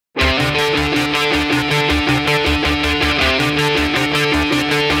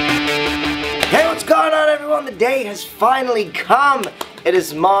day has finally come. It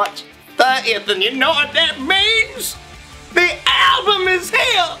is March 30th, and you know what that means? The album is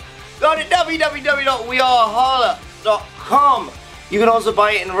here! Go to www.weareharlot.com. You can also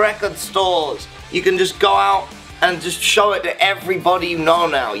buy it in record stores. You can just go out and just show it to everybody you know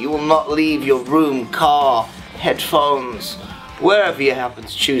now. You will not leave your room, car, headphones, wherever you happen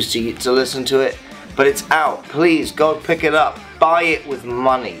to choose to listen to it. But it's out. Please go pick it up. Buy it with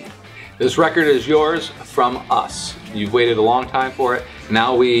money. This record is yours from us. You've waited a long time for it.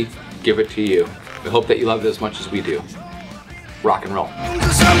 Now we give it to you. We hope that you love it as much as we do. Rock and roll.